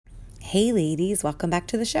Hey ladies, welcome back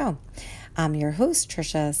to the show. I'm your host,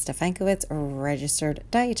 Trisha Stefankowitz, a registered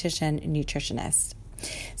dietitian nutritionist.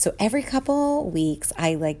 So every couple weeks,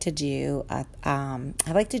 I like to do an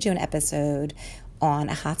episode on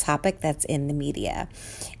a hot topic that's in the media.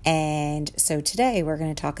 And so today we're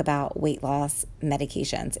going to talk about weight loss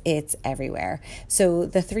medications. It's everywhere. So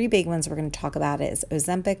the three big ones we're going to talk about is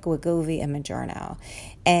Ozempic, Wegovy, and Mounjaro.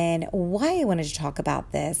 And why I wanted to talk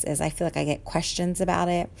about this is I feel like I get questions about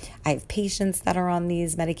it. I have patients that are on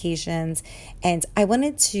these medications, and I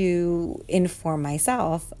wanted to inform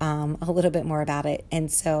myself a little bit more about it.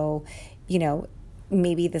 And so,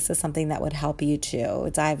 maybe this is something that would help you too,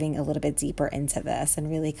 diving a little bit deeper into this and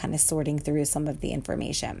really kind of sorting through some of the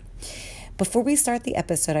information. Before we start the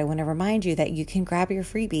episode, I want to remind you that you can grab your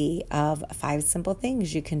freebie of 5 simple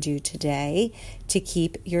things you can do today to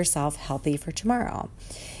keep yourself healthy for tomorrow.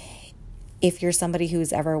 If you're somebody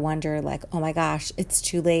who's ever wondered like, oh my gosh, it's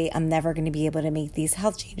too late, I'm never going to be able to make these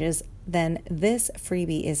health changes, then this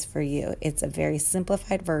freebie is for you. It's a very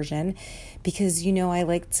simplified version because I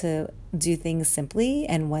like to do things simply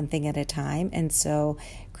and one thing at a time. And so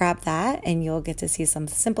grab that and you'll get to see some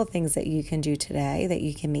simple things that you can do today that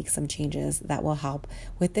you can make some changes that will help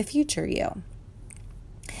with the future you.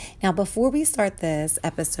 Now, before we start this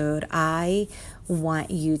episode, I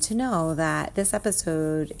want you to know that this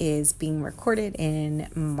episode is being recorded in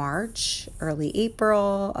March, early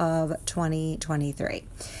April of 2023.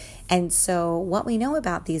 And so what we know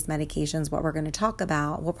about these medications, what we're going to talk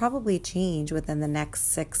about, will probably change within the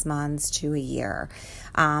next 6 months to a year.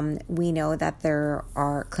 We know that there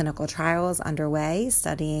are clinical trials underway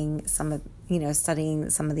studying some of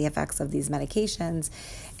the effects of these medications.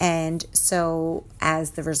 And so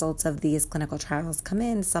as the results of these clinical trials come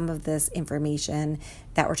in, some of this information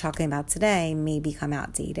that we're talking about today may become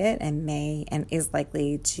outdated and is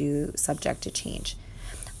likely to subject to change.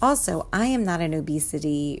 Also, I am not an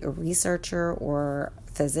obesity researcher or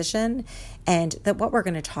physician, and that what we're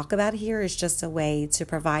going to talk about here is just a way to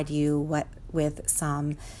provide you with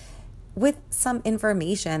some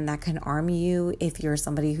information that can arm you if you're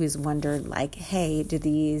somebody who's wondered like, hey,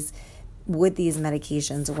 would these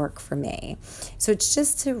medications work for me? So it's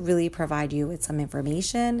just to really provide you with some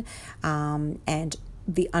information, and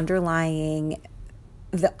the underlying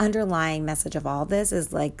message of all this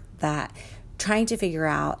is like that. Trying to figure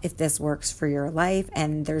out if this works for your life,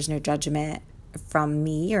 and there's no judgment from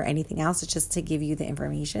me or anything else. It's just to give you the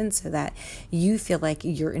information so that you feel like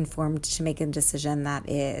you're informed to make a decision that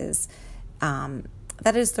is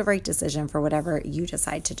the right decision for whatever you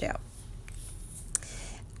decide to do.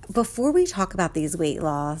 Before we talk about these weight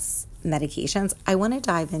loss medications, I want to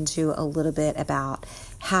dive into a little bit about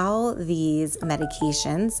how these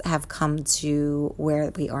medications have come to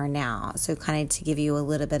where we are now. So kind of to give you a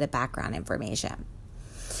little bit of background information.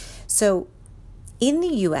 So in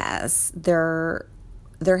the US, there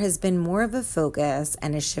has been more of a focus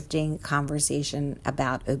and a shifting conversation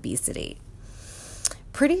about obesity.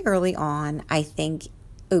 Pretty early on, I think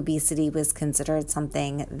obesity was considered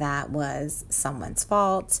something that was someone's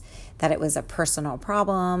fault, that it was a personal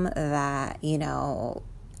problem, that,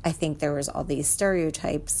 I think there was all these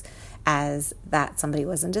stereotypes as that somebody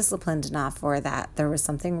wasn't disciplined enough or that there was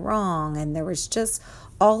something wrong. And there was just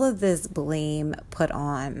all of this blame put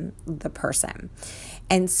on the person.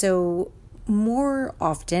 And so more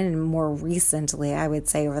often and more recently, I would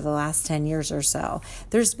say over the last 10 years or so,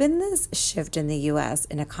 there's been this shift in the US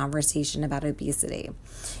in a conversation about obesity.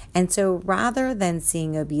 And so rather than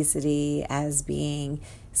seeing obesity as being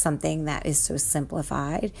something that is so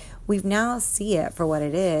simplified, we now see it for what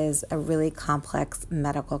it is, a really complex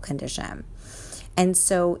medical condition. And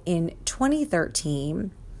so in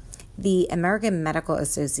 2013, the American Medical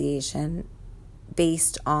Association,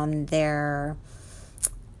 based on their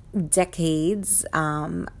decades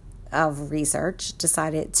of research,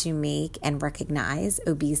 decided to make and recognize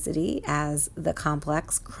obesity as the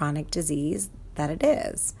complex chronic disease that it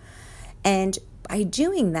is. And by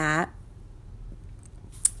doing that,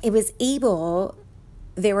 they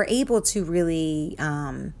were able to really,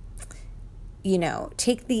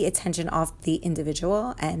 take the attention off the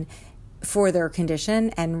individual and for their condition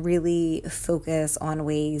and really focus on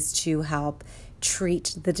ways to help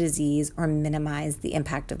treat the disease or minimize the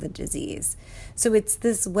impact of the disease. So it's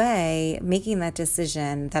this way, making that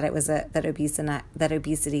decision that that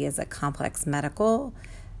obesity is a complex medical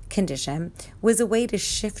condition was a way to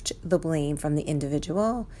shift the blame from the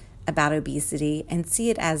individual about obesity and see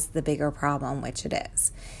it as the bigger problem, which it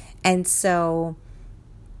is. And so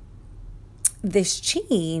this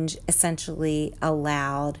change essentially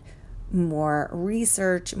allowed more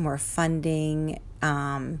research, more funding,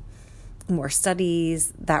 more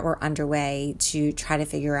studies that were underway to try to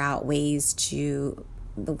figure out ways to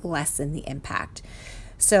lessen the impact.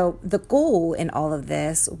 So the goal in all of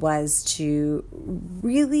this was to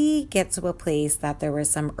really get to a place that there was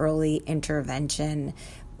some early intervention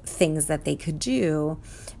things that they could do,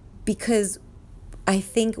 because I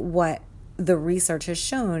think what the research has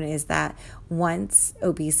shown is that once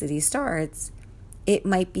obesity starts, it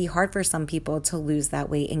might be hard for some people to lose that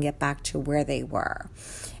weight and get back to where they were.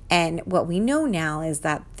 And what we know now is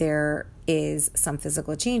that there is some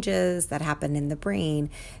physical changes that happen in the brain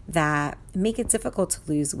that make it difficult to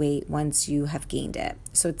lose weight once you have gained it.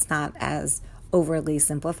 So it's not as overly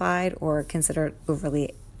simplified or considered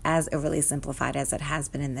overly simplified as it has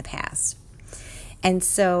been in the past. And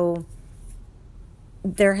so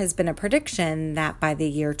there has been a prediction that by the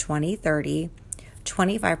year 2030,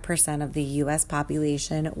 25% of the U.S.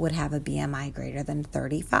 population would have a BMI greater than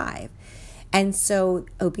 35. And so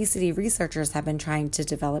obesity researchers have been trying to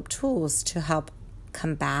develop tools to help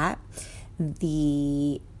combat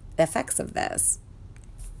the effects of this.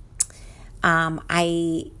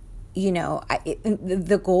 The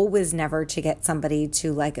goal was never to get somebody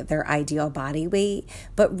to like their ideal body weight,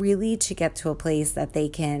 but really to get to a place that they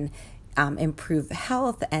can improve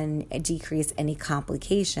health and decrease any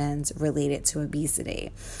complications related to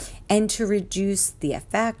obesity, and to reduce the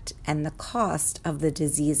effect and the cost of the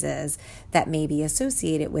diseases that may be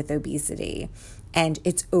associated with obesity and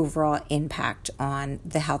its overall impact on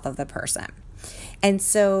the health of the person. And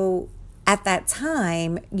so at that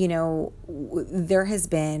time, there has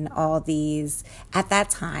been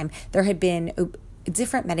there had been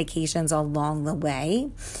different medications along the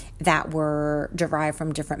way that were derived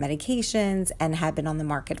from different medications and had been on the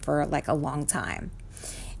market for like a long time.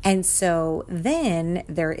 And so then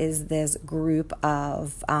there is this group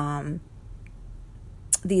of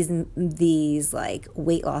these like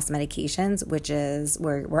weight loss medications, which is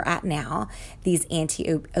where we're at now, these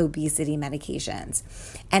anti-obesity medications.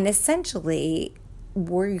 And essentially,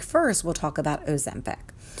 we'll talk about Ozempic.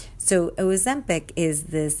 So Ozempic is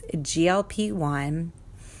this GLP-1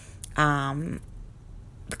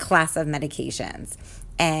 class of medications,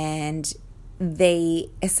 and they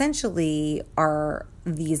essentially are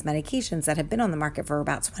these medications that have been on the market for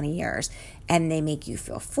about 20 years, and they make you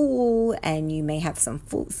feel full, and you may have some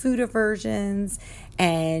food aversions,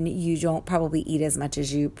 and you don't probably eat as much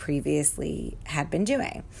as you previously had been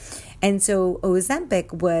doing. And so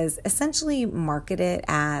Ozempic was essentially marketed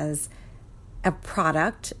as a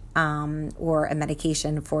product or a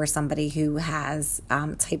medication for somebody who has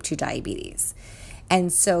type 2 diabetes.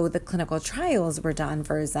 And so the clinical trials were done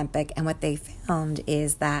for Ozempic, and what they found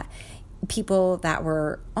is that people that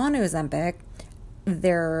were on Ozempic,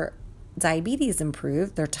 their diabetes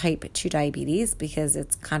improved, their type 2 diabetes, because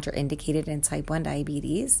it's contraindicated in type 1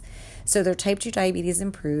 diabetes. So their type 2 diabetes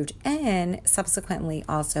improved, and subsequently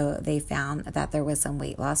also they found that there was some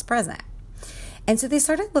weight loss present. And so they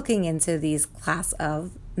started looking into these class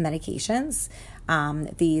of medications,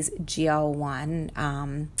 these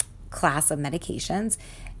GL1 class of medications.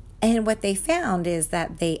 And what they found is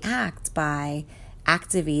that they act by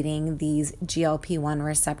activating these GLP-1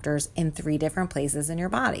 receptors in 3 different places in your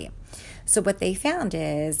body. So what they found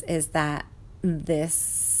is that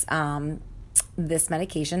this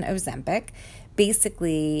medication, Ozempic,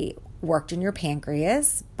 basically worked in your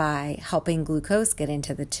pancreas by helping glucose get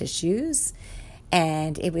into the tissues,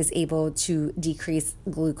 and it was able to decrease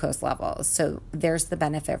glucose levels. So there's the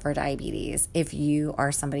benefit for diabetes if you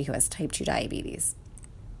are somebody who has type 2 diabetes.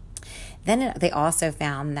 Then they also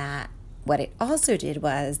found that what it also did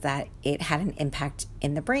was that it had an impact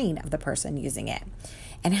in the brain of the person using it.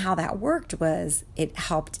 And how that worked was it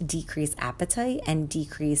helped decrease appetite and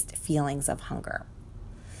decreased feelings of hunger.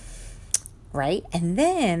 Right? And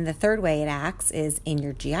then the third way it acts is in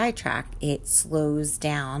your GI tract. It slows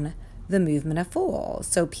down the movement of full.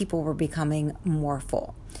 So people were becoming more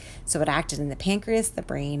full. So it acted in the pancreas, the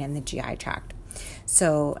brain, and the GI tract.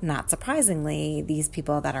 So not surprisingly, these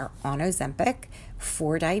people that are on Ozempic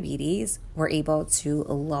for diabetes were able to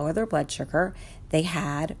lower their blood sugar. They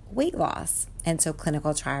had weight loss. And so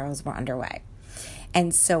clinical trials were underway.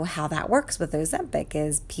 And so how that works with Ozempic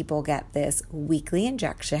is people get this weekly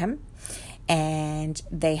injection, and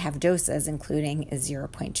they have doses including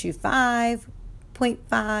 0.25,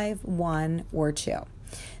 0.5, 1, or 2.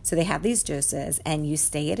 So they have these doses, and you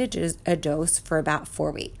stay at a dose for about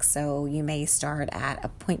 4 weeks. So you may start at a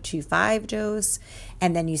 0.25 dose,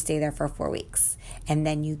 and then you stay there for 4 weeks. And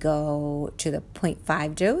then you go to the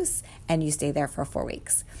 0.5 dose, and you stay there for 4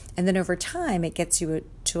 weeks. And then over time, it gets you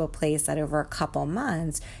to a place that over a couple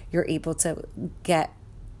months, you're able to get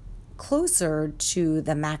closer to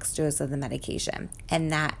the max dose of the medication.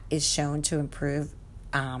 And that is shown to improve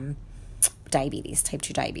diabetes, type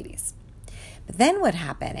 2 diabetes. But then what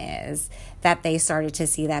happened is that they started to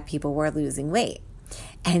see that people were losing weight.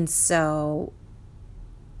 And so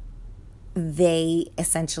they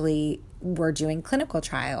essentially were doing clinical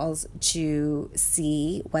trials to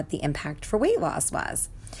see what the impact for weight loss was.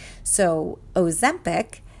 So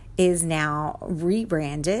Ozempic is now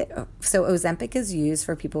rebranded. So Ozempic is used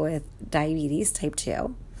for people with diabetes type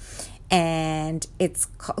 2. And it's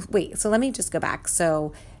called, so let me just go back.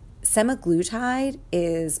 So semaglutide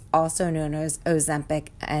is also known as Ozempic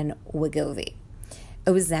and Wegovy.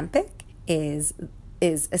 Ozempic is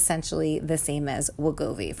essentially the same as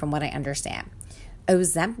Wegovy, from what I understand.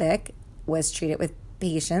 Ozempic was treated with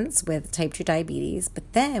patients with type 2 diabetes,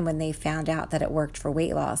 but then when they found out that it worked for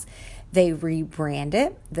weight loss, they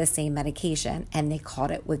rebranded the same medication and they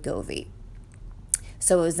called it Wegovy.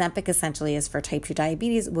 So Ozempic essentially is for type 2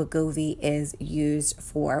 diabetes. Wegovy is used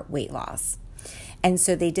for weight loss. And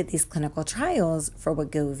so they did these clinical trials for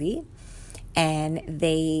Wegovy, and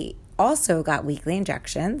they also got weekly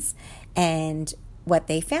injections. And what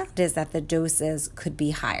they found is that the doses could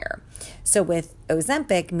be higher. So with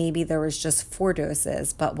Ozempic, maybe there was just 4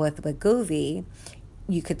 doses, but with Wegovy,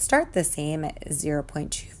 you could start the same at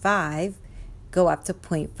 0.25, go up to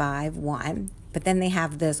 0.51, but then they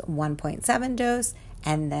have this 1.7 dose,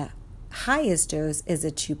 and the highest dose is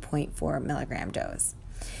a 2.4 milligram dose.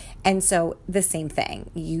 And so the same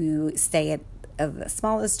thing, you stay at the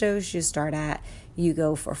smallest dose you start at, you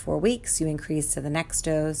go for 4 weeks, you increase to the next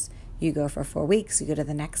dose, you go for 4 weeks, you go to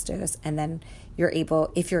the next dose, and then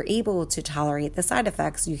if you're able to tolerate the side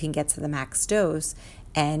effects, you can get to the max dose,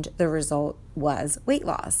 and the result was weight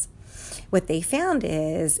loss. What they found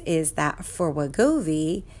is that for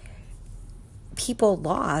Wegovy, people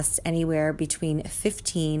lost anywhere between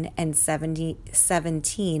 15 and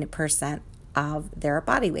 17% of their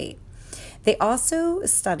body weight. They also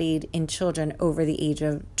studied in children over the age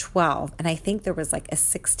of 12, and I think there was like a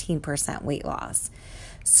 16% weight loss.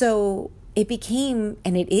 So it is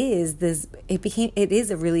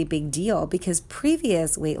a really big deal, because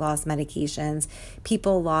previous weight loss medications,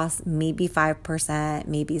 people lost maybe 5%,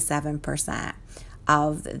 maybe 7%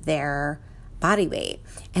 of their body weight.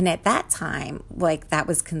 And at that time, like, that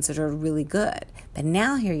was considered really good. But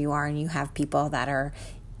now here you are, and you have people that are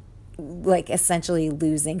like essentially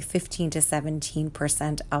losing 15 to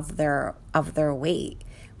 17% of their weight,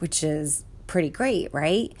 which is pretty great,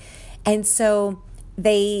 right? And so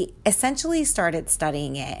they essentially started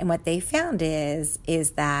studying it, and what they found is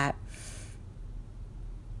that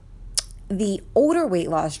the older weight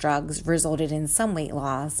loss drugs resulted in some weight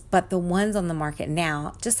loss, but the ones on the market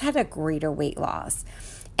now just had a greater weight loss.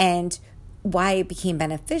 And why it became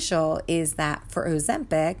beneficial is that for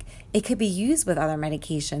Ozempic, it could be used with other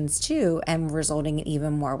medications too, and resulting in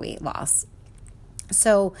even more weight loss.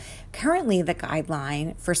 So currently the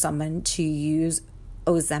guideline for someone to use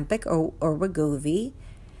Ozempic or Wegovy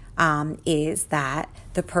is that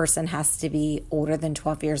the person has to be older than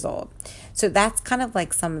 12 years old. So that's kind of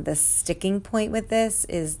like some of the sticking point with this,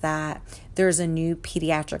 is that there's a new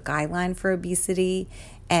pediatric guideline for obesity.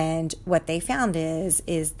 And what they found is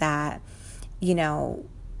that,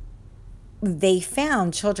 they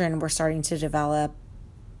found children were starting to develop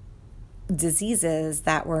diseases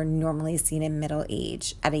that were normally seen in middle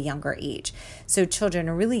age at a younger age. So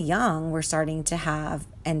children really young were starting to have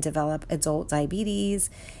and develop adult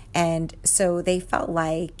diabetes. And so they felt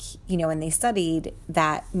like, and they studied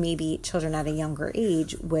that maybe children at a younger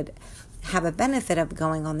age would have a benefit of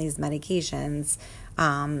going on these medications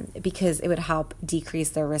because it would help decrease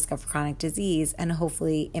their risk of chronic disease and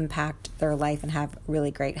hopefully impact their life and have really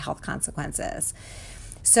great health consequences.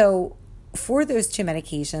 So for those 2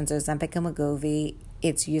 medications, Ozempic and Wegovy,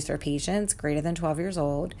 it's used for patients greater than 12 years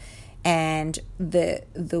old. And the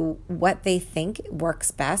what they think works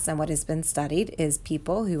best and what has been studied is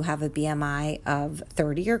people who have a BMI of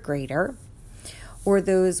 30 or greater, or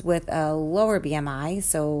those with a lower BMI,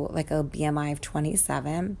 so like a BMI of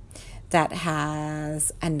 27, that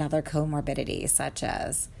has another comorbidity such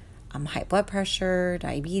as high blood pressure,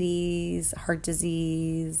 diabetes, heart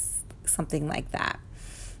disease, something like that,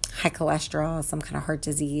 high cholesterol, some kind of heart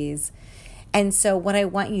disease. And so what I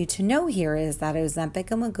want you to know here is that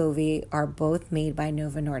Ozempic and Wegovy are both made by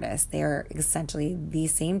Novo Nordisk. They are essentially the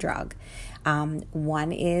same drug.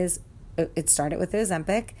 One is, it started with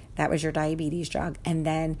Ozempic. That was your diabetes drug. And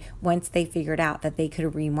then once they figured out that they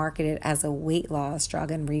could remarket it as a weight loss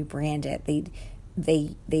drug and rebrand it,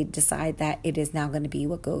 they decide that it is now going to be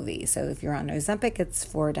Wegovy. So if you're on Ozempic, it's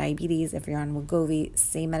for diabetes. If you're on Wegovy,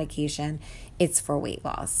 same medication, it's for weight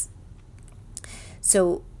loss.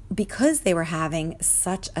 So because they were having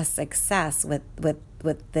such a success with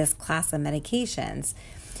this class of medications,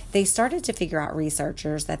 they started to figure out,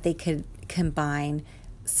 researchers, that they could combine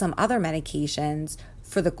some other medications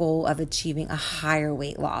for the goal of achieving a higher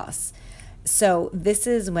weight loss. So this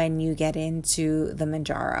is when you get into the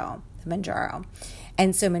Mounjaro.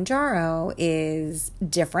 And so Mounjaro is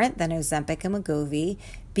different than Ozempic and Wegovy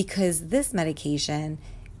because this medication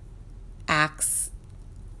acts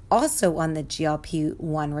also on the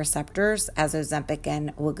GLP-1 receptors as Ozempic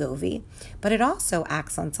and Wegovy, but it also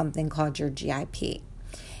acts on something called your GIP.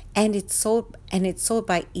 And it's sold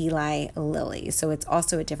by Eli Lilly. So it's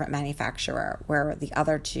also a different manufacturer, where the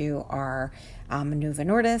other two are Novo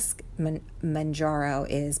Nordisk. Mounjaro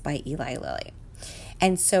is by Eli Lilly.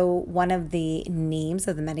 And so one of the names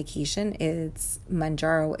of the medication is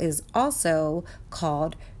Mounjaro is also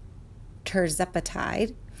called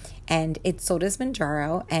tirzepatide, and it's sold as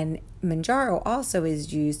Mounjaro, and Mounjaro also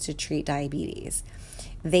is used to treat diabetes.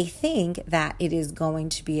 They think that it is going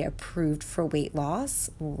to be approved for weight loss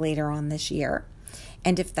later on this year.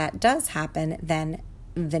 And if that does happen, then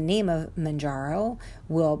the name of Mounjaro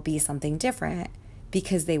will be something different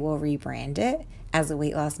because they will rebrand it as a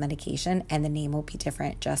weight loss medication, and the name will be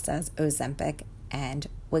different, just as Ozempic and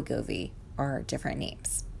Wegovy are different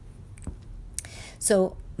names.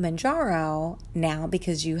 So Mounjaro now,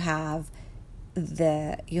 because you have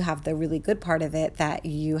the really good part of it, that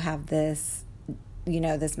you have this,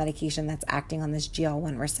 this medication that's acting on this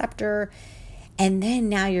GL1 receptor, and then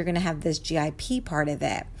now you're going to have this GIP part of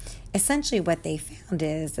it. Essentially what they found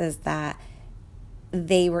is that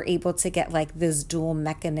they were able to get like this dual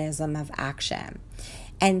mechanism of action.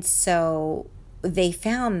 And so they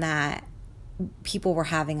found that people were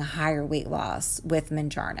having a higher weight loss with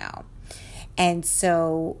Mounjaro. And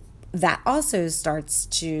so that also starts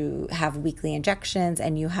to have weekly injections,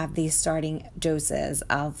 and you have these starting doses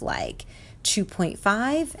of like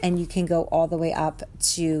 2.5, and you can go all the way up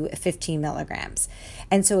to 15 milligrams.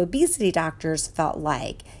 And so obesity doctors felt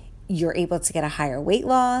like you're able to get a higher weight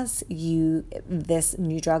loss. This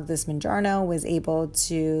new drug, this Mounjaro was able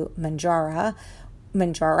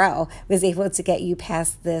to get you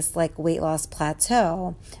past this like weight loss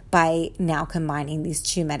plateau by now combining these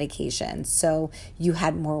two medications. So you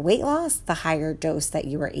had more weight loss, the higher dose that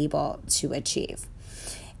you were able to achieve.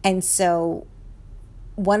 And so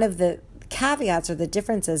one of the caveats or the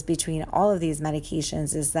differences between all of these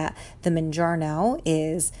medications is that the Mounjaro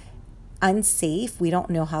is unsafe. We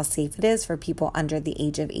don't know how safe it is for people under the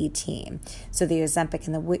age of 18. So the Ozempic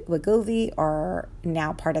and the Wegovy are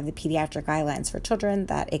now part of the pediatric guidelines for children,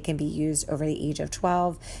 that it can be used over the age of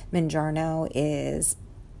 12. Mounjaro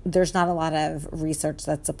there's not a lot of research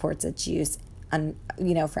that supports its use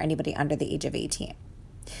for anybody under the age of 18.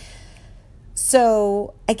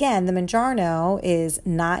 So again, the Mounjaro is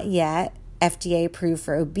not yet FDA approved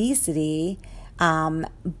for obesity,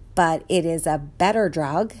 but it is a better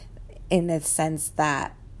drug in the sense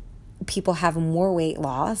that people have more weight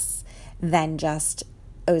loss than just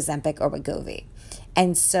Ozempic or Wegovy.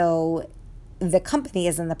 And so the company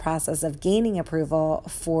is in the process of gaining approval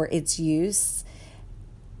for its use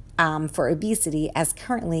for obesity, as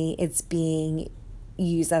currently it's being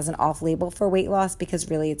used as an off-label for weight loss because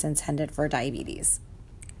really it's intended for diabetes.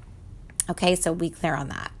 Okay, so be clear on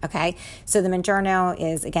that, okay? So the Mounjaro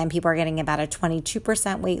is, again, people are getting about a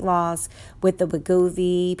 22% weight loss. With the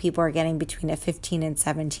Wegovy, people are getting between a 15 and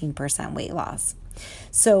 17% weight loss.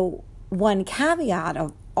 So one caveat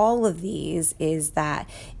of all of these is that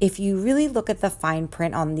if you really look at the fine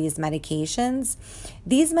print on these medications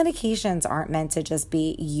aren't meant to just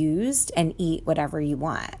be used and eat whatever you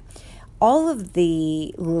want. All of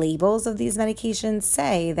the labels of these medications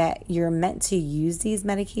say that you're meant to use these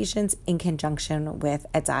medications in conjunction with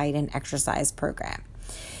a diet and exercise program.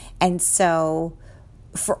 And so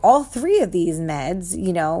for all three of these meds,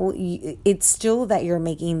 it's still that you're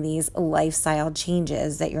making these lifestyle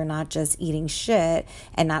changes, that you're not just eating shit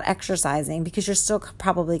and not exercising, because you're still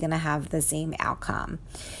probably going to have the same outcome.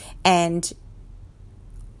 And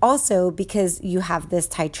also because you have this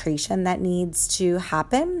titration that needs to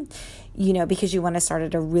happen, because you want to start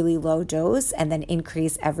at a really low dose and then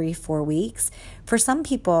increase every 4 weeks. For some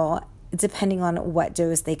people, depending on what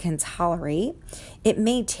dose they can tolerate, it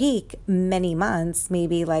may take many months,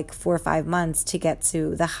 maybe like 4 or 5 months, to get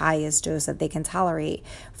to the highest dose that they can tolerate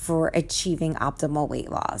for achieving optimal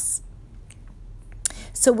weight loss.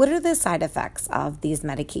 So what are the side effects of these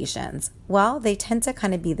medications? Well, they tend to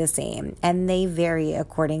kind of be the same, and they vary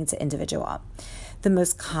according to individual. The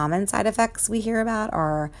most common side effects we hear about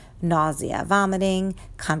are nausea, vomiting,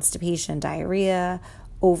 constipation, diarrhea,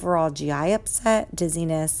 overall GI upset,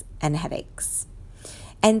 dizziness, and headaches.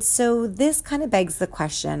 And so this kind of begs the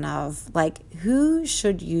question of like, who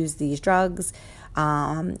should use these drugs?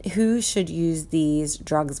 Who should use these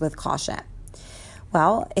drugs with caution?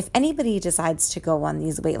 Well, if anybody decides to go on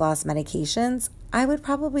these weight loss medications, I would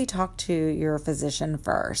probably talk to your physician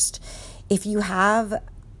first. If you have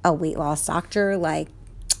a weight loss doctor, like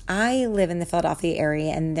I live in the Philadelphia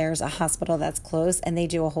area and there's a hospital that's close and they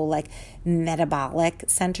do a whole like metabolic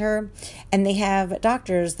center and they have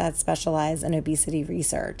doctors that specialize in obesity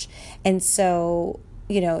research. And so,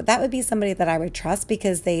 that would be somebody that I would trust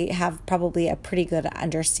because they have probably a pretty good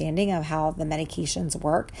understanding of how the medications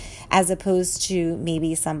work, as opposed to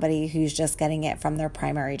maybe somebody who's just getting it from their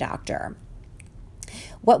primary doctor.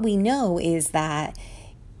 What we know is that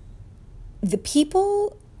the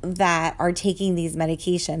people that are taking these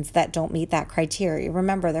medications that don't meet that criteria,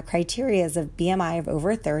 remember the criteria is a BMI of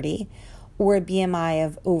over 30 or a BMI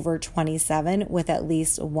of over 27 with at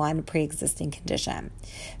least one pre-existing condition.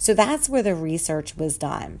 So that's where the research was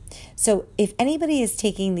done. So if anybody is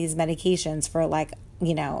taking these medications for like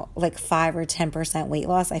 5 or 10% weight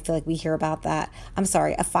loss, I feel like we hear about that. A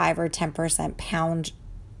 5 or 10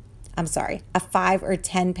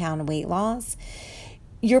 pound weight loss.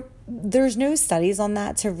 There's no studies on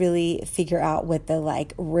that to really figure out what the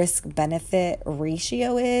like risk benefit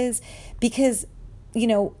ratio is, because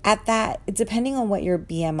at that, depending on what your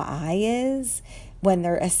BMI is, when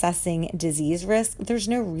they're assessing disease risk, there's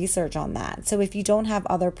no research on that. So if you don't have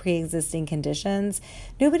other pre-existing conditions,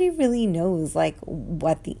 nobody really knows like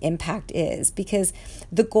what the impact is, because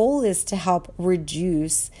the goal is to help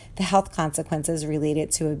reduce the health consequences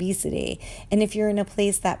related to obesity. And if you're in a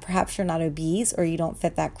place that perhaps you're not obese or you don't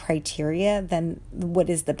fit that criteria, then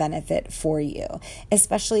what is the benefit for you?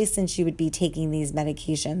 Especially since you would be taking these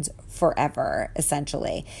medications forever,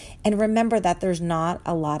 essentially. And remember that there's not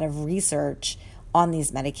a lot of research on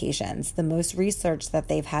these medications. The most research that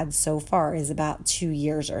they've had so far is about 2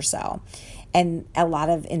 years or so. And a lot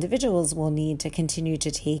of individuals will need to continue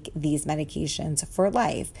to take these medications for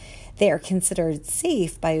life. They are considered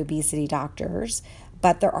safe by obesity doctors,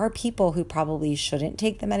 but there are people who probably shouldn't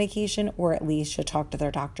take the medication, or at least should talk to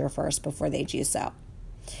their doctor first before they do so.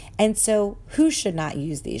 And so who should not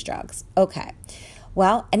use these drugs? Okay.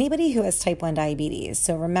 Well, anybody who has type 1 diabetes.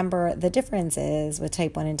 So remember, the difference is with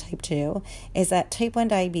type 1 and type 2 is that type 1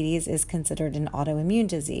 diabetes is considered an autoimmune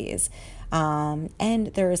disease. And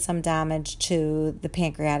there is some damage to the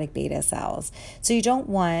pancreatic beta cells. So you don't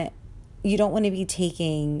want to be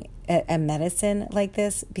taking a medicine like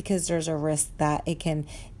this, because there's a risk that it can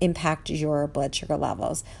impact your blood sugar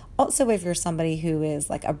levels. Also, if you're somebody who is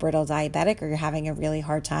like a brittle diabetic or you're having a really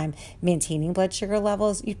hard time maintaining blood sugar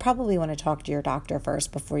levels, you probably want to talk to your doctor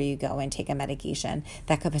first before you go and take a medication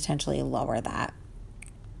that could potentially lower that.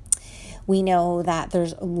 We know that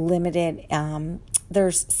there's limited,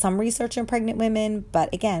 there's some research in pregnant women,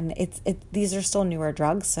 but again, these are still newer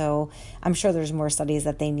drugs, so I'm sure there's more studies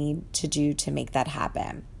that they need to do to make that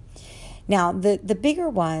happen. Now, the bigger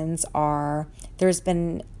ones are, there's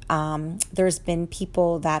been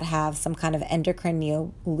people that have some kind of endocrine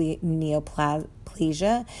neoplasia.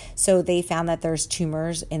 So they found that there's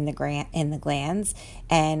tumors in the glands,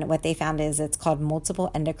 and what they found is it's called multiple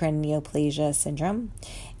endocrine neoplasia syndrome.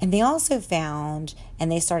 And they also found, and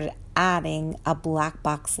they started adding a black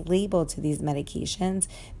box label to these medications,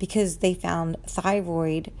 because they found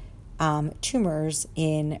thyroid tumors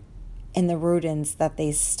in the rodents that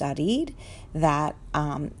they studied that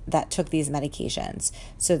took these medications.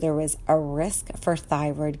 So there was a risk for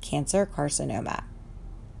thyroid cancer carcinoma.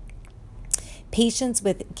 Patients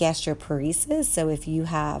with gastroparesis, so if you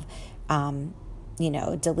have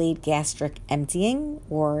delayed gastric emptying,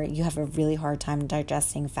 or you have a really hard time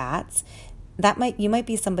digesting fats, you might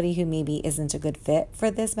be somebody who maybe isn't a good fit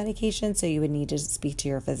for this medication, so you would need to speak to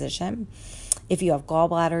your physician. If you have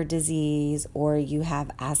gallbladder disease or you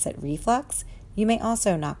have acid reflux, you may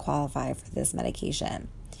also not qualify for this medication.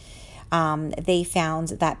 They found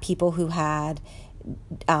that people who had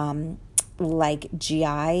like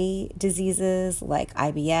GI diseases like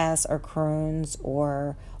IBS or Crohn's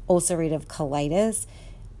or ulcerative colitis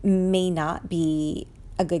may not be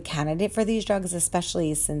a good candidate for these drugs,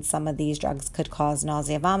 especially since some of these drugs could cause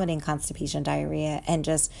nausea, vomiting, constipation, diarrhea, and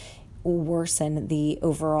just worsen the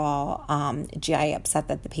overall GI upset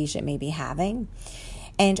that the patient may be having.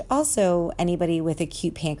 And also anybody with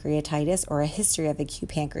acute pancreatitis or a history of acute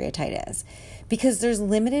pancreatitis, because there's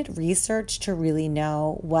limited research to really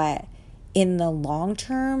know what, in the long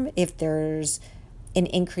term, if there's an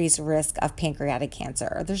increased risk of pancreatic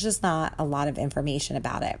cancer. There's just not a lot of information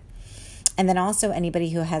about it. And then also anybody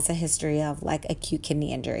who has a history of like acute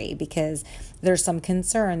kidney injury, because there's some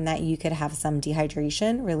concern that you could have some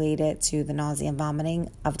dehydration related to the nausea and vomiting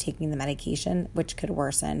of taking the medication, which could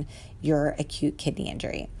worsen your acute kidney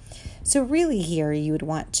injury. So really here, you would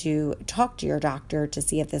want to talk to your doctor to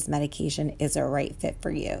see if this medication is a right fit for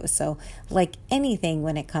you. So like anything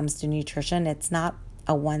when it comes to nutrition, it's not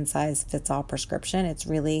a one-size-fits-all prescription. It's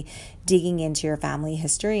really digging into your family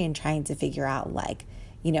history and trying to figure out like,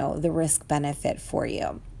 the risk benefit for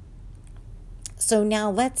you. So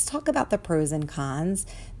now let's talk about the pros and cons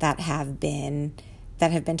that have been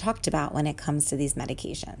talked about when it comes to these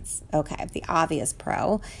medications. Okay, the obvious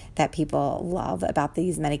pro that people love about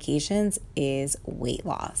these medications is weight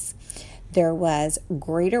loss. There was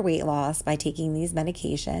greater weight loss by taking these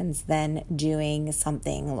medications than doing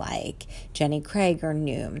something like Jenny Craig or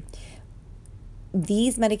Noom.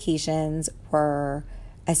 These medications were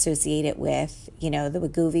associated with, the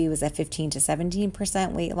Wegovy was a 15 to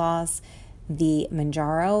 17% weight loss. The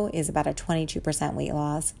Mounjaro is about a 22% weight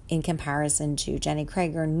loss in comparison to Jenny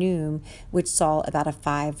Craig or Noom, which saw about a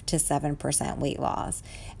 5 to 7% weight loss.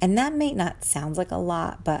 And that may not sound like a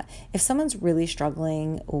lot, but if someone's really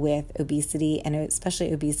struggling with obesity and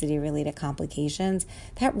especially obesity-related complications,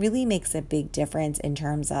 that really makes a big difference in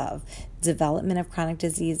terms of development of chronic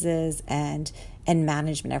diseases and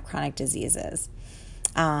management of chronic diseases.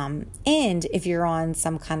 And if you're on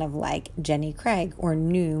some kind of like Jenny Craig or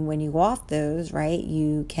Noom, when you go off those, right,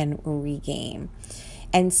 you can regain.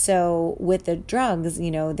 And so with the drugs,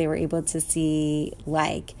 they were able to see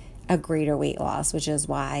like a greater weight loss, which is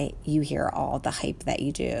why you hear all the hype that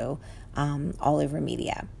you do all over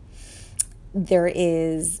media. There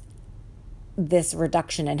is this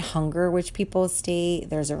reduction in hunger, which people state.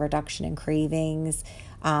 There's a reduction in cravings.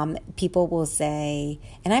 People will say,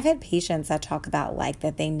 and I've had patients that talk about like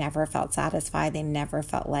that they never felt satisfied. They never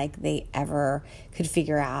felt like they ever could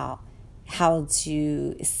figure out how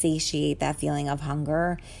to satiate that feeling of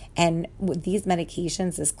hunger. And with these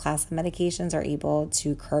medications, this class of medications are able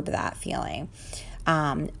to curb that feeling.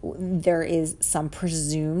 There is some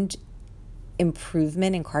presumed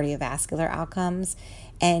improvement in cardiovascular outcomes.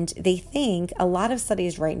 And they think a lot of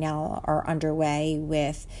studies right now are underway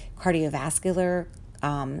with cardiovascular,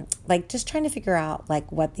 like just trying to figure out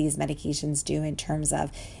like what these medications do in terms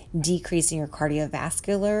of decreasing your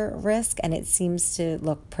cardiovascular risk. And it seems to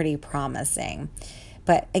look pretty promising.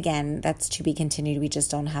 But again, that's to be continued. We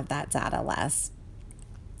just don't have that data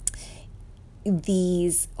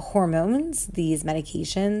these hormones, these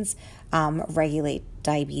medications, regulate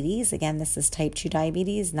diabetes. Again, this is type 2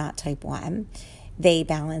 diabetes, not type 1. They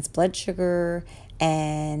balance blood sugar,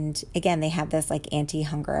 and again, they have this like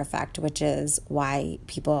anti-hunger effect, which is why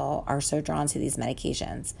people are so drawn to these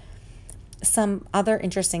medications. Some other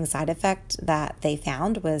interesting side effect that they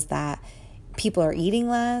found was that people are eating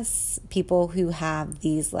less. People who have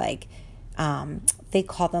these like, they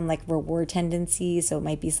call them like reward tendencies. So it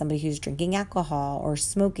might be somebody who's drinking alcohol or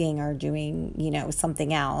smoking or doing,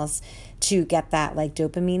 something else to get that like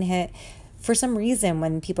dopamine hit. For some reason,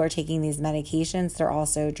 when people are taking these medications,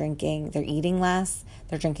 they're eating less,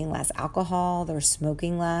 they're drinking less alcohol, they're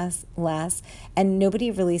smoking less, and nobody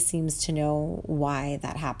really seems to know why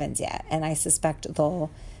that happens yet. And I suspect they'll,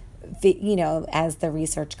 as the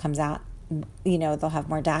research comes out, they'll have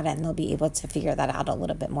more data and they'll be able to figure that out a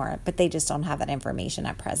little bit more, but they just don't have that information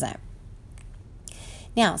at present.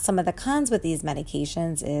 Now, some of the cons with these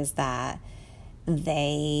medications is that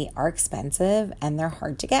they are expensive and they're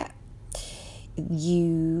hard to get.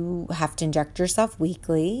 You have to inject yourself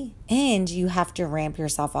weekly and you have to ramp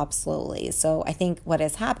yourself up slowly. So I think what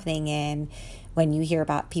is happening when you hear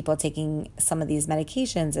about people taking some of these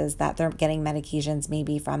medications is that they're getting medications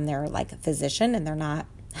maybe from their like physician and they're not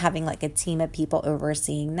having like a team of people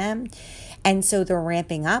overseeing them. And so they're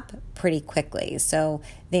ramping up pretty quickly. So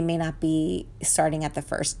they may not be starting at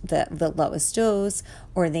the lowest dose,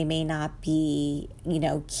 or they may not be,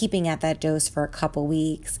 keeping at that dose for a couple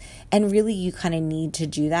weeks. And really you kind of need to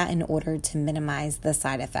do that in order to minimize the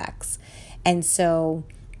side effects. And so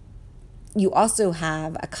you also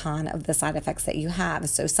have a con of the side effects that you have.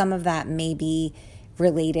 So some of that may be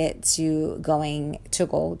related to going to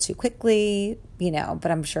goal too quickly, but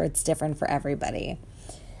I'm sure it's different for everybody.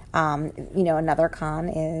 Another con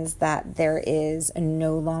is that there is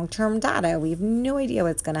no long-term data. We have no idea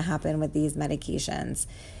what's going to happen with these medications.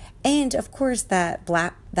 And of course, that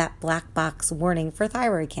black box warning for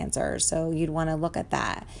thyroid cancer. So you'd want to look at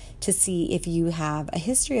that to see if you have a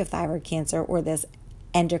history of thyroid cancer or this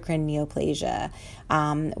endocrine neoplasia,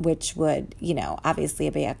 which would, obviously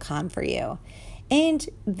be a con for you. And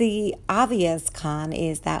the obvious con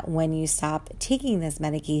is that when you stop taking this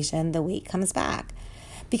medication, the weight comes back.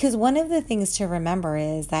 Because one of the things to remember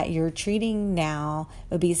is that you're treating now,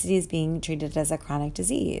 obesity is being treated as a chronic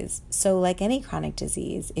disease. So like any chronic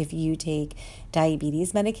disease, if you take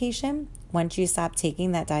diabetes medication, once you stop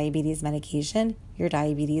taking that diabetes medication, your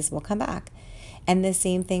diabetes will come back. And the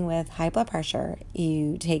same thing with high blood pressure.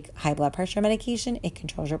 You take high blood pressure medication, it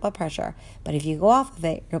controls your blood pressure. But if you go off of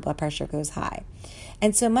it, your blood pressure goes high.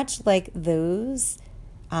 And so much like those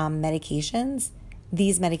medications,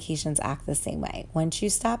 these medications act the same way. Once you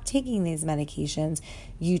stop taking these medications,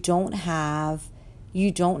 you don't have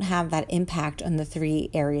that impact on the 3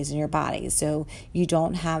 areas in your body. So you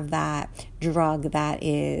don't have that drug that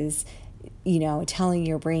is, telling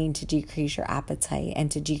your brain to decrease your appetite and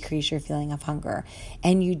to decrease your feeling of hunger.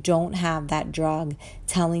 And you don't have that drug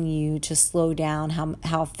telling you to slow down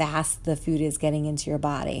how fast the food is getting into your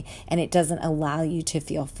body. And it doesn't allow you to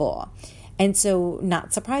feel full. And so,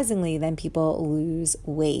 not surprisingly, then people lose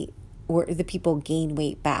weight, or the people gain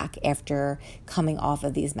weight back after coming off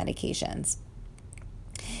of these medications.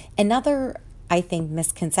 Another, I think,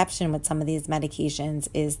 misconception with some of these medications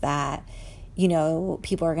is that,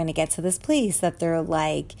 people are going to get to this place that they're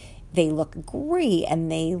like, they look great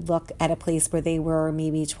and they look at a place where they were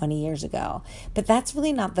maybe 20 years ago. But that's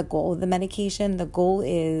really not the goal of the medication. The goal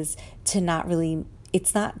is to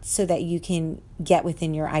it's not so that you can get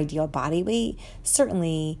within your ideal body weight.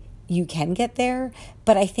 Certainly you can get there,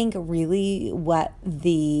 but I think really what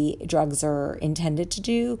the drugs are intended to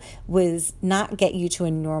do was not get you to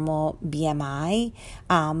a normal BMI,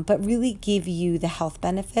 but really give you the health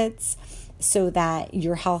benefits so that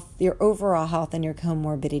your overall health and your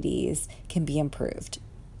comorbidities can be improved.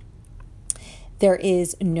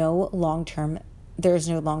 There's no long-term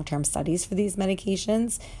studies for these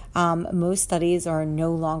medications. Most studies are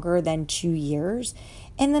no longer than 2 years.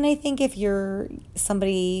 And then I think if you're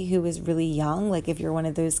somebody who is really young, like if you're one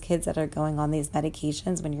of those kids that are going on these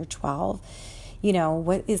medications when you're 12,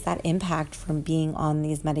 what is that impact from being on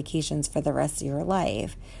these medications for the rest of your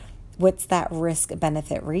life? What's that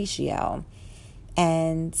risk-benefit ratio?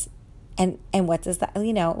 And what does that,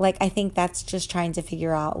 I think that's just trying to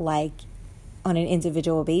figure out, on an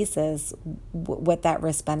individual basis, what that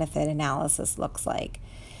risk-benefit analysis looks like.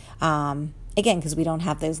 Again, because we don't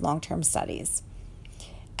have those long-term studies.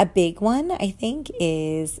 A big one, I think,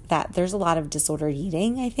 is that there's a lot of disordered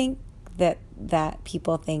eating. I think that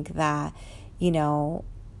people think that,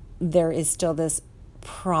 there is still this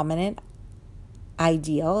prominent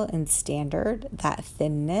ideal and standard that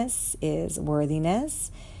thinness is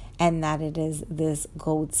worthiness and that it is this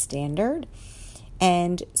gold standard.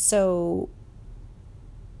 And so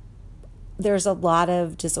there's a lot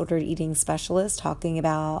of disordered eating specialists talking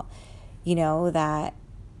about, that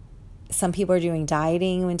some people are doing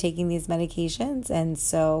dieting when taking these medications. And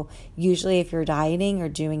so usually if you're dieting or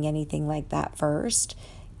doing anything like that first,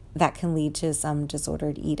 that can lead to some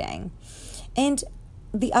disordered eating. And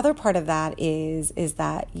the other part of that is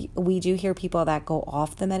that we do hear people that go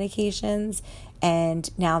off the medications and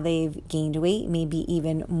now they've gained weight, maybe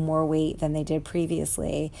even more weight than they did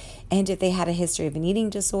previously. And if they had a history of an eating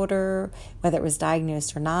disorder, whether it was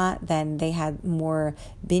diagnosed or not, then they had more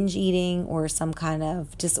binge eating or some kind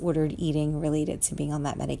of disordered eating related to being on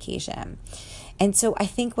that medication. And so I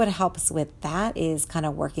think what helps with that is kind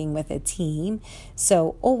of working with a team.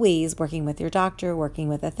 So always working with your doctor, working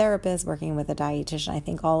with a therapist, working with a dietitian. I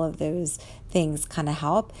think all of those things kind of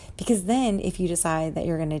help, because then if you decide that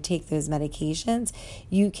you're going to take those medications,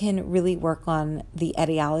 you can really work on the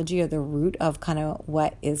etiology or the root of kind of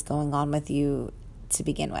what is going on with you to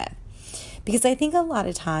begin with. Because I think a lot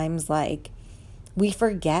of times, we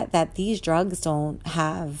forget that these drugs don't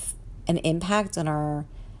have an impact on our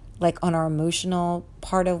emotional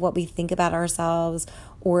part of what we think about ourselves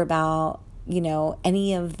or about,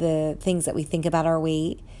 any of the things that we think about our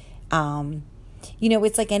weight.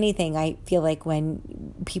 It's like anything. I feel like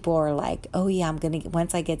when people are like, oh yeah,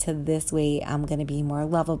 once I get to this weight, I'm going to be more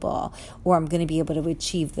lovable, or I'm going to be able to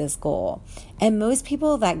achieve this goal. And most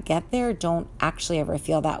people that get there don't actually ever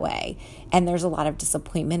feel that way. And there's a lot of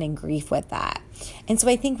disappointment and grief with that. And so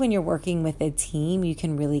I think when you're working with a team, you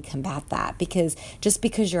can really combat that, because just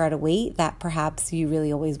because you're at a weight that perhaps you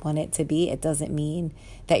really always want it to be, it doesn't mean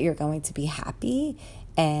that you're going to be happy.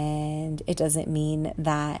 And it doesn't mean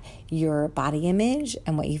that your body image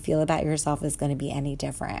and what you feel about yourself is going to be any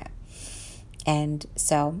different. And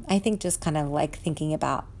so I think just kind of thinking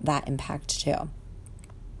about that impact too.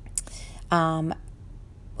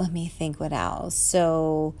 Let me think what else.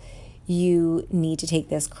 So you need to take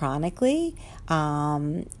this chronically.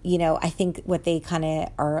 I think what they kind of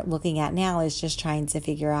are looking at now is just trying to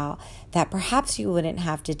figure out that perhaps you wouldn't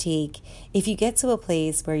have to take, if you get to a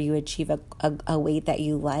place where you achieve a weight that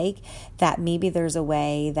you like, that maybe there's a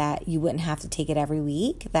way that you wouldn't have to take it every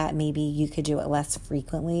week, that maybe you could do it less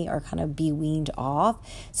frequently or kind of be weaned off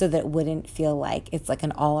so that it wouldn't feel like it's like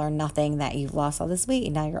an all or nothing, that you've lost all this weight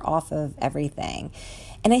and now you're off of everything.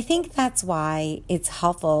 And I think that's why it's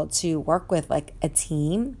helpful to work with like a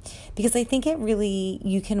team, because I think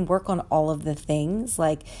you can work on all of the things.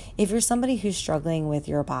 Like if you're somebody who's struggling with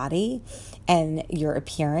your body and your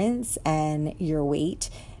appearance and your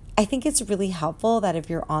weight, I think it's really helpful that if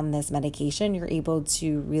you're on this medication, you're able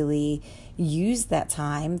to really use that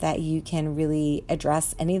time, that you can really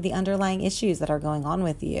address any of the underlying issues that are going on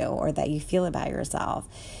with you or that you feel about yourself,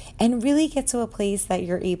 and really get to a place that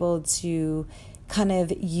you're able to kind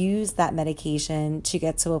of use that medication to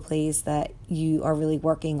get to a place that you are really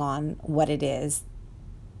working on what it is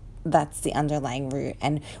that's the underlying root,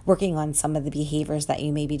 and working on some of the behaviors that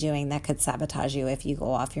you may be doing that could sabotage you if you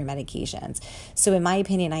go off your medications. So in my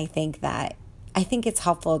opinion, I think it's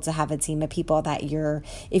helpful to have a team of people that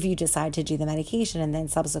if you decide to do the medication and then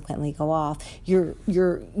subsequently go off, you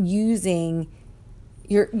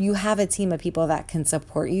have a team of people that can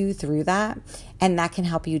support you through that, and that can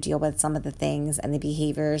help you deal with some of the things and the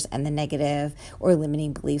behaviors and the negative or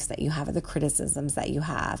limiting beliefs that you have, or the criticisms that you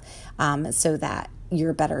have, so that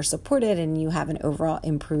you're better supported and you have an overall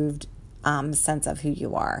improved sense of who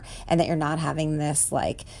you are, and that you're not having this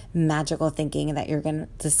like magical thinking that you're going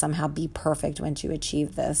to somehow be perfect once you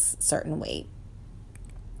achieve this certain weight.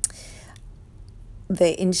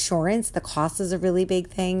 The insurance, the cost is a really big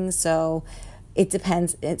thing. So it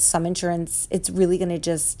depends. Some insurance, it's really going to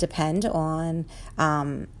just depend on,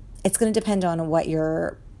 it's going to depend on what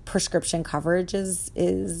your prescription coverage is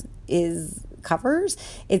covers.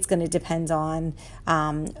 It's going to depend on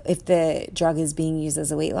if the drug is being used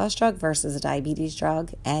as a weight loss drug versus a diabetes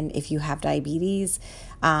drug. And if you have diabetes,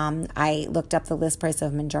 I looked up the list price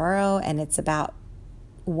of Mounjaro, and it's about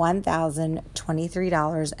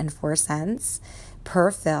 $1,023.04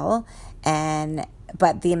 per fill.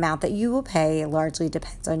 But the amount that you will pay largely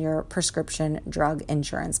depends on your prescription drug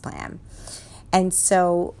insurance plan. And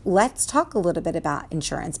so let's talk a little bit about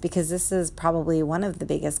insurance, because this is probably one of the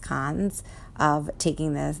biggest cons of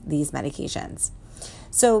taking these medications.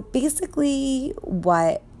 So basically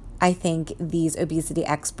what I think these obesity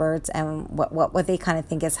experts and what they kind of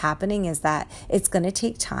think is happening is that it's going to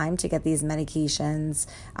take time to get these medications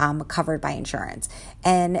covered by insurance,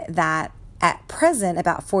 and that at present,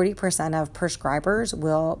 about 40% of prescribers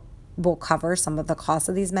will cover some of the costs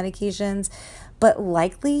of these medications, but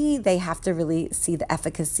likely they have to really see the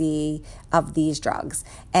efficacy of these drugs,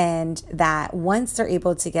 and that once they're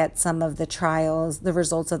able to get some of the trials, the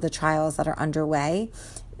results of the trials that are underway,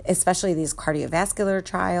 especially these cardiovascular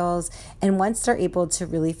trials, and once they're able to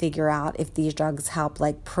really figure out if these drugs help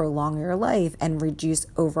like prolong your life and reduce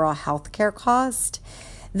overall healthcare cost,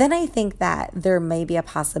 then I think that there may be a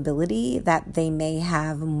possibility that they may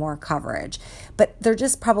have more coverage. But they're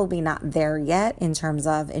just probably not there yet in terms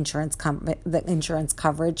of the insurance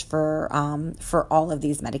coverage for all of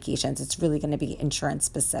these medications. It's really going to be insurance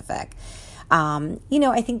specific.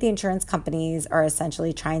 I think the insurance companies are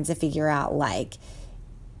essentially trying to figure out like,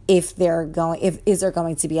 is there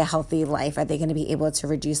going to be a healthy life? Are they going to be able to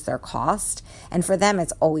reduce their cost? And for them,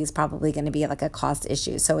 it's always probably going to be like a cost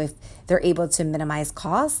issue. So if they're able to minimize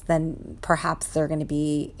costs, then perhaps they're going to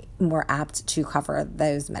be more apt to cover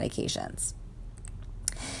those medications.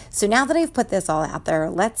 So now that I've put this all out there,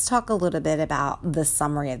 let's talk a little bit about the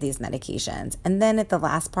summary of these medications. And then at the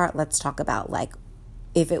last part, let's talk about like,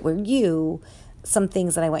 if it were you, some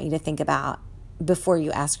things that I want you to think about before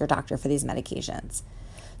you ask your doctor for these medications.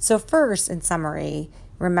 So first, in summary,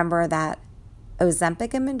 remember that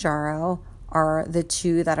Ozempic and Mounjaro are the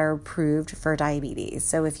two that are approved for diabetes.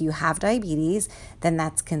 So if you have diabetes, then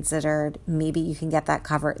that's considered, maybe you can get that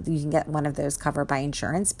covered. You can get one of those covered by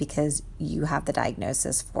insurance because you have the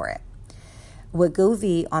diagnosis for it.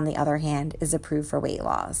 Wegovy, on the other hand, is approved for weight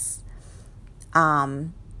loss.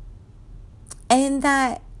 And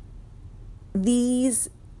that these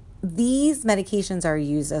medications are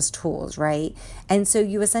used as tools, right? And so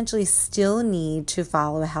you essentially still need to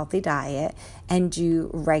follow a healthy diet and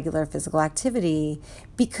do regular physical activity,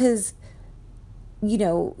 because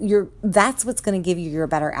that's what's going to give you your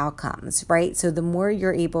better outcomes, right? So the more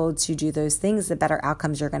you're able to do those things, the better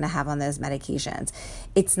outcomes you're going to have on those medications.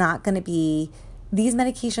 It's not going to be, these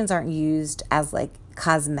medications aren't used as like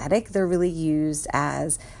cosmetic. They're really used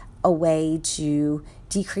as a way to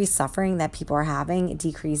decrease suffering that people are having,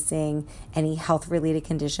 decreasing any health-related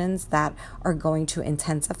conditions that are going to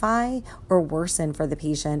intensify or worsen for the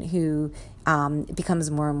patient who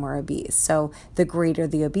becomes more and more obese. So the greater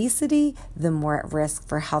the obesity, the more at risk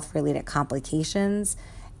for health-related complications,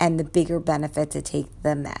 and the bigger benefit to take the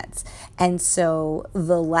meds. And so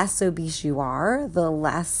the less obese you are, the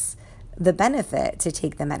less the benefit to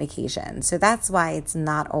take the medication. So that's why it's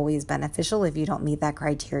not always beneficial if you don't meet that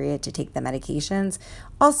criteria to take the medications.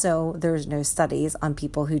 Also, there's no studies on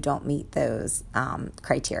people who don't meet those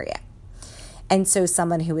criteria. And so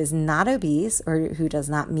someone who is not obese or who does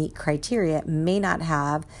not meet criteria may not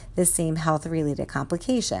have the same health-related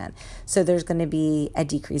complication. So there's going to be a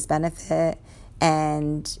decreased benefit.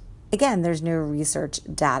 And again, there's no research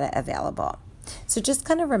data available. So just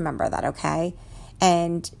kind of remember that, okay?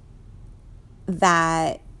 And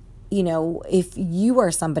that, if you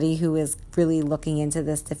are somebody who is really looking into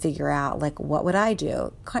this to figure out, like, what would I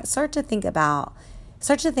do? Start to think about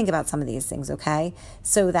some of these things, okay?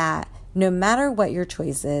 So that no matter what your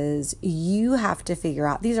choice is, you have to figure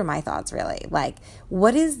out, these are my thoughts really, like,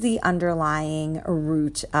 what is the underlying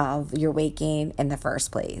root of your weight gain in the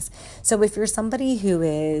first place? So if you're somebody who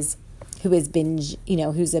is binge,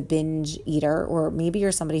 who's a binge eater, or maybe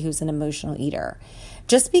you're somebody who's an emotional eater,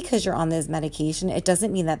 just because you're on this medication, it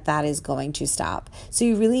doesn't mean that that is going to stop. So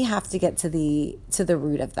you really have to get to the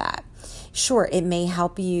root of that. Sure, it may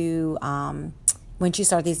help you, once you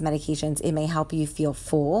start these medications, it may help you feel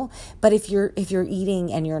full. But if you're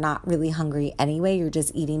eating and you're not really hungry anyway, you're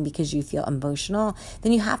just eating because you feel emotional,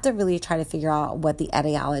 then you have to really try to figure out what the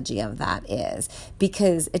etiology of that is,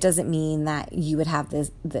 because it doesn't mean that you would have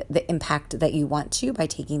the impact that you want to by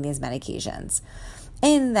taking these medications.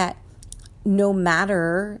 And that no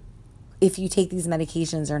matter if you take these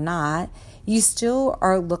medications or not, you still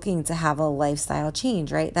are looking to have a lifestyle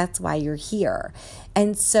change, right? That's why you're here.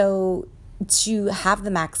 And so to have the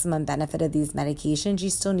maximum benefit of these medications, you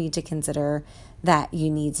still need to consider that you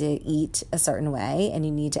need to eat a certain way and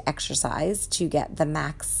you need to exercise to get the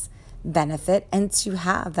max benefit and to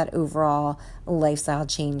have that overall lifestyle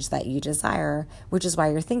change that you desire, which is why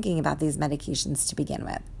you're thinking about these medications to begin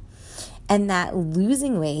with. And that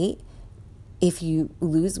losing weight, if you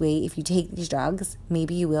lose weight, if you take these drugs,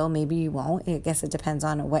 maybe you will, maybe you won't. I guess it depends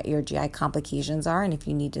on what your GI complications are and if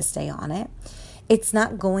you need to stay on it. It's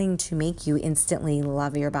not going to make you instantly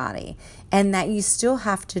love your body, and that you still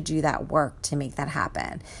have to do that work to make that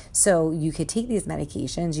happen. So you could take these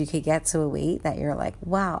medications, you could get to a weight that you're like,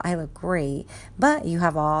 wow, I look great, but you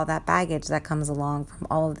have all that baggage that comes along from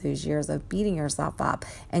all of those years of beating yourself up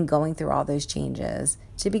and going through all those changes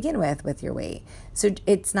to begin with your weight. So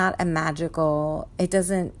it's not a magical, it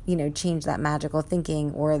doesn't, change that magical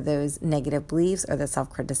thinking or those negative beliefs or the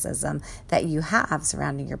self-criticism that you have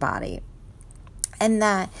surrounding your body. And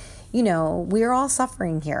that, we're all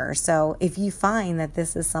suffering here. So if you find that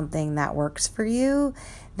this is something that works for you,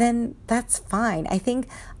 then that's fine. I think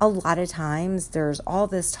a lot of times there's all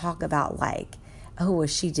this talk about like, oh, well,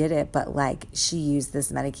 she did it, but like she used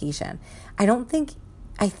this medication.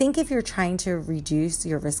 I think if you're trying to reduce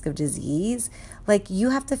your risk of disease, like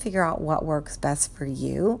you have to figure out what works best for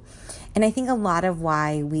you. And I think a lot of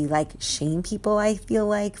why we like shame people, I feel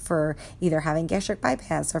like, for either having gastric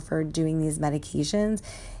bypass or for doing these medications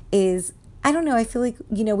is, I don't know, I feel like,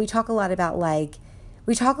 we talk a lot about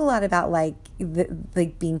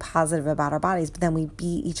being positive about our bodies, but then we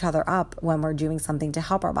beat each other up when we're doing something to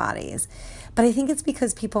help our bodies. But I think it's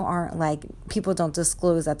because people don't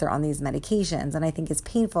disclose that they're on these medications. And I think it's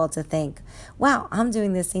painful to think, wow, I'm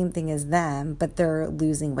doing the same thing as them, but they're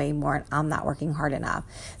losing way more and I'm not working hard enough.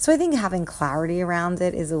 So I think having clarity around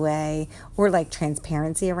it is a way, or like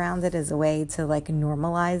transparency around it is a way to like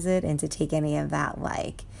normalize it and to take any of that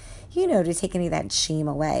to take any of that shame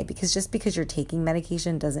away, because just because you're taking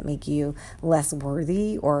medication doesn't make you less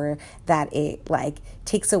worthy or that it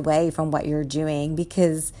takes away from what you're doing,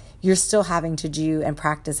 because you're still having to do and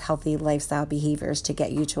practice healthy lifestyle behaviors to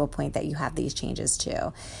get you to a point that you have these changes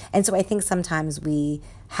too. And so I think sometimes we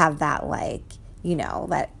have that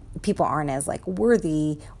that people aren't as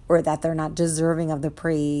worthy, or that they're not deserving of the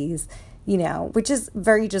praise, which is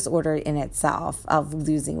very disordered in itself of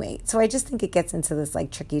losing weight. So I just think it gets into this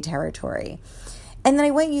tricky territory. And then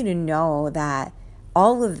I want you to know that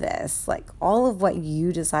all of this, all of what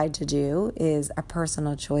you decide to do is a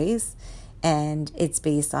personal choice, and it's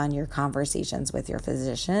based on your conversations with your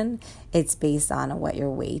physician. It's based on what your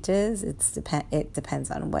weight is. It depends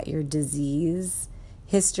on what your disease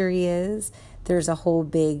history is. There's a whole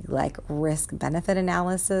big risk benefit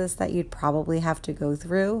analysis that you'd probably have to go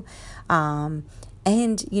through.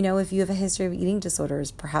 And, if you have a history of eating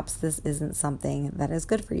disorders, perhaps this isn't something that is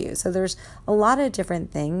good for you. So there's a lot of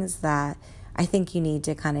different things that I think you need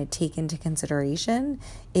to kind of take into consideration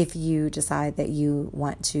if you decide that you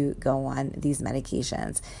want to go on these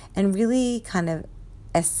medications, and really kind of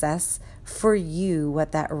assess for you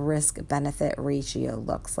what that risk-benefit ratio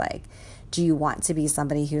looks like. Do you want to be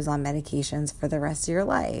somebody who's on medications for the rest of your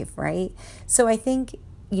life, right? So I think,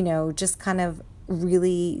 just kind of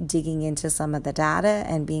really digging into some of the data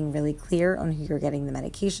and being really clear on who you're getting the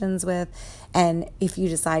medications with. And if you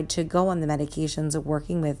decide to go on the medications,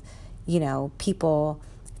 working with, people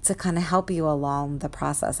to kind of help you along the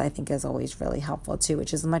process, I think is always really helpful too,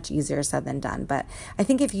 which is much easier said than done. But I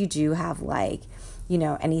think if you do have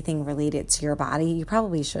anything related to your body, you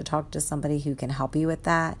probably should talk to somebody who can help you with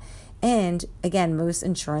that. And again, most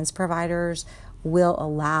insurance providers will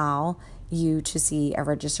allow you to see a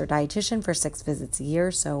registered dietitian for 6 visits a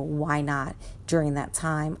year. So why not during that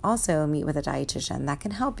time also meet with a dietitian that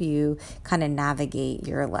can help you kind of navigate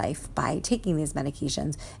your life by taking these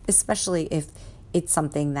medications, especially if it's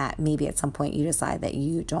something that maybe at some point you decide that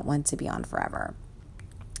you don't want to be on forever.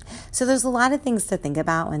 So there's a lot of things to think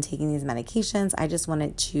about when taking these medications. I just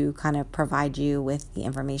wanted to kind of provide you with the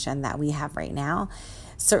information that we have right now.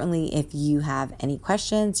 Certainly, if you have any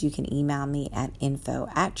questions, you can email me at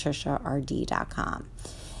info@trishard.com.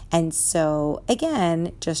 And so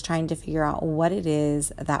again, just trying to figure out what it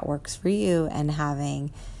is that works for you, and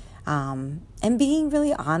having and being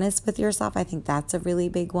really honest with yourself. I think that's a really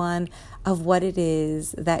big one, of what it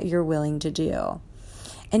is that you're willing to do.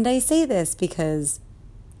 And I say this because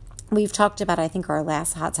we've talked about, I think our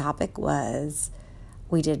last hot topic was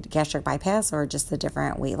we did gastric bypass or just the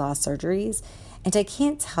different weight loss surgeries. And I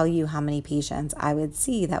can't tell you how many patients I would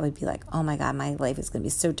see that would be like, oh my God, my life is going to be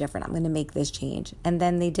so different. I'm going to make this change. And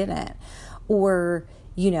then they didn't. Or,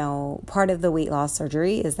 part of the weight loss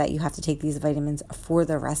surgery is that you have to take these vitamins for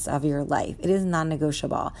the rest of your life. It is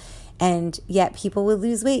non-negotiable. And yet people would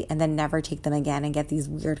lose weight and then never take them again and get these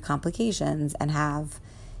weird complications and have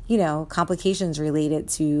complications related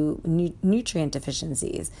to nutrient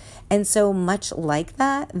deficiencies. And so much like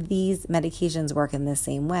that, these medications work in the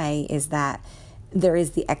same way, is that there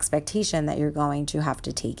is the expectation that you're going to have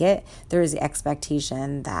to take it. There is the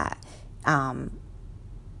expectation that,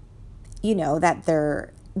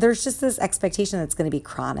 there's just this expectation that's going to be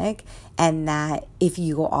chronic, and that if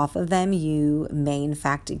you go off of them, you may in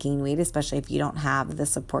fact gain weight, especially if you don't have the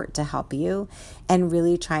support to help you, and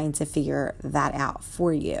really trying to figure that out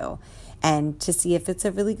for you and to see if it's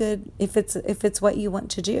if it's what you want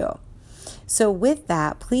to do. So with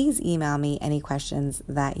that, please email me any questions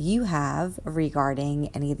that you have regarding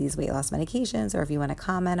any of these weight loss medications, or if you want to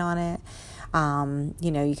comment on it.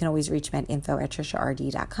 You can always reach me at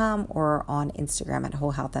info@trishard.com or on Instagram at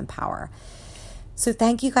Whole Health Empower. So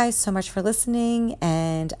thank you guys so much for listening,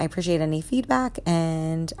 and I appreciate any feedback,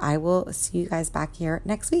 and I will see you guys back here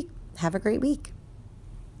next week. Have a great week.